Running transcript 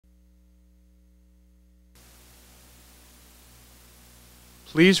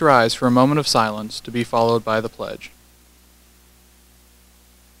Please rise for a moment of silence to be followed by the pledge.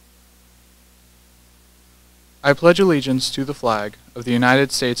 I pledge allegiance to the flag of the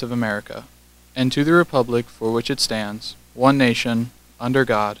United States of America and to the republic for which it stands, one nation, under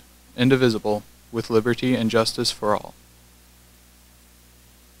God, indivisible, with liberty and justice for all.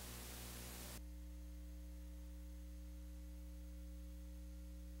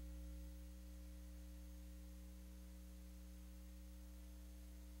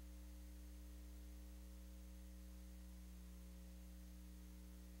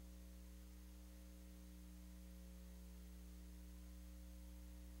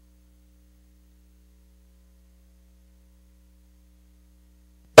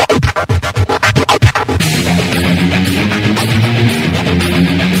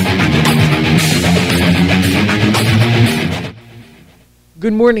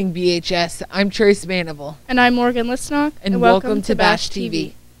 Good morning, BHS. I'm Trace Manival. And I'm Morgan Listnock. And welcome to Bash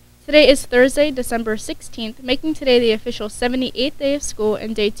TV. Today is Thursday, December 16th, making today the official 78th day of school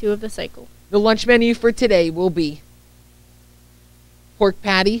and day 2 of the cycle. The lunch menu for today will be pork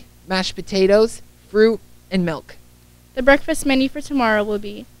patty, mashed potatoes, fruit, and milk. The breakfast menu for tomorrow will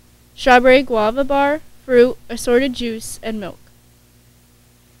be strawberry guava bar, fruit, assorted juice, and milk.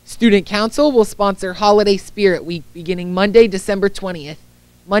 Student Council will sponsor Holiday Spirit Week beginning Monday, December 20th.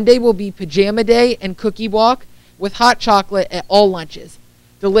 Monday will be Pajama Day and Cookie Walk with hot chocolate at all lunches.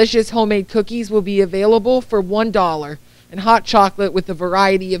 Delicious homemade cookies will be available for $1, and hot chocolate with a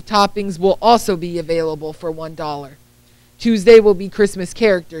variety of toppings will also be available for $1. Tuesday will be Christmas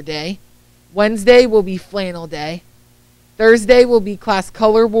Character Day. Wednesday will be Flannel Day. Thursday will be Class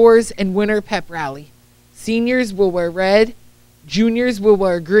Color Wars and Winter Pep Rally. Seniors will wear red. Juniors will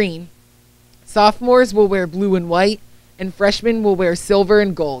wear green. Sophomores will wear blue and white. And freshmen will wear silver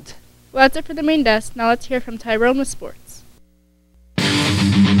and gold. Well, that's it for the main desk. Now let's hear from Tyrone with sports.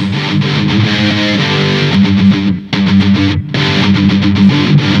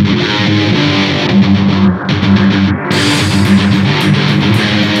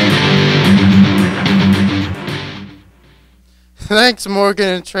 Thanks, Morgan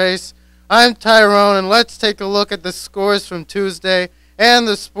and Trace. I'm Tyrone, and let's take a look at the scores from Tuesday and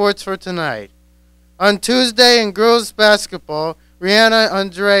the sports for tonight. On Tuesday in girls basketball, Rihanna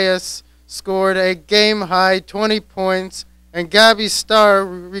Andreas scored a game-high 20 points, and Gabby Starr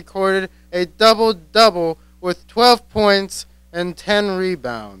recorded a double-double with 12 points and 10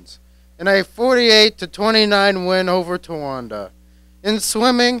 rebounds, in a 48-29 win over Towanda. In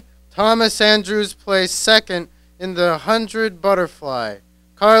swimming, Thomas Andrews placed second in the 100 butterfly.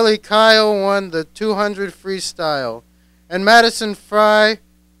 Carly Kyle won the 200 freestyle, and Madison Fry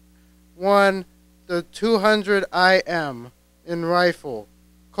won the 200 IM in rifle.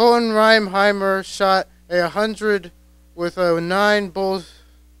 Colton Reimheimer shot 100 with 9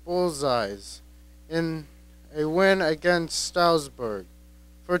 bullseyes in a win against Stroudsburg.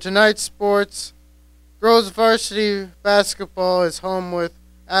 For tonight's sports, girls varsity basketball is home with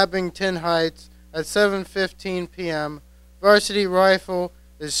Abington Heights at 7:15 p.m. Varsity rifle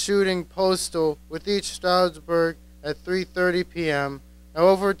is shooting Postal with each Stroudsburg at 3:30 p.m. Now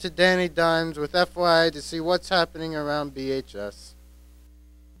over to Danny Dimes with FYI to see what's happening around BHS.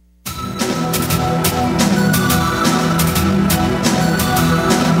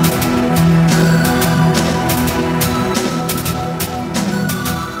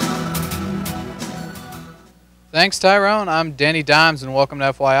 Thanks, Tyrone. I'm Danny Dimes, and welcome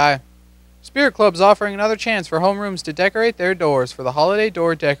to FYI. Spirit Club is offering another chance for homerooms to decorate their doors for the Holiday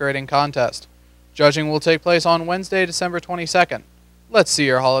Door Decorating Contest. Judging will take place on Wednesday, December 22nd. Let's see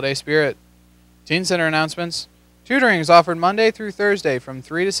your holiday spirit. Teen Center announcements. Tutoring is offered Monday through Thursday from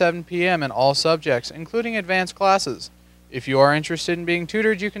 3 to 7 p.m. in all subjects, including advanced classes. If you are interested in being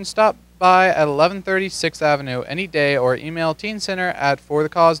tutored, you can stop by at 1130 6th Avenue any day or email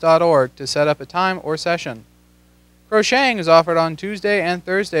teencenter@forthecause.org to set up a time or session. Crocheting is offered on Tuesday and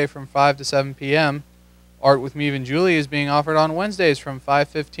Thursday from 5 to 7 p.m. Art with Meave and Julie is being offered on Wednesdays from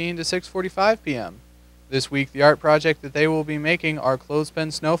 5:15 to 6:45 p.m. This week, the art project that they will be making are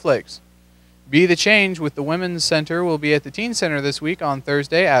clothespin snowflakes. Be the Change with the Women's Center will be at the Teen Center this week on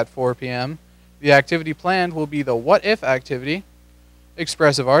Thursday at 4 p.m. The activity planned will be the What If activity.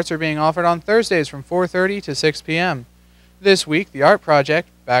 Expressive arts are being offered on Thursdays from 4:30 to 6 p.m. This week, the art project,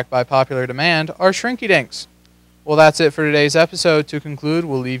 backed by popular demand, are Shrinky Dinks. Well, that's it for today's episode. To conclude,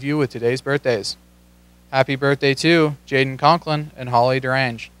 we'll leave you with today's birthdays. Happy birthday to Jaden Conklin and Holly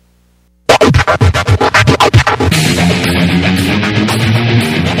Durange.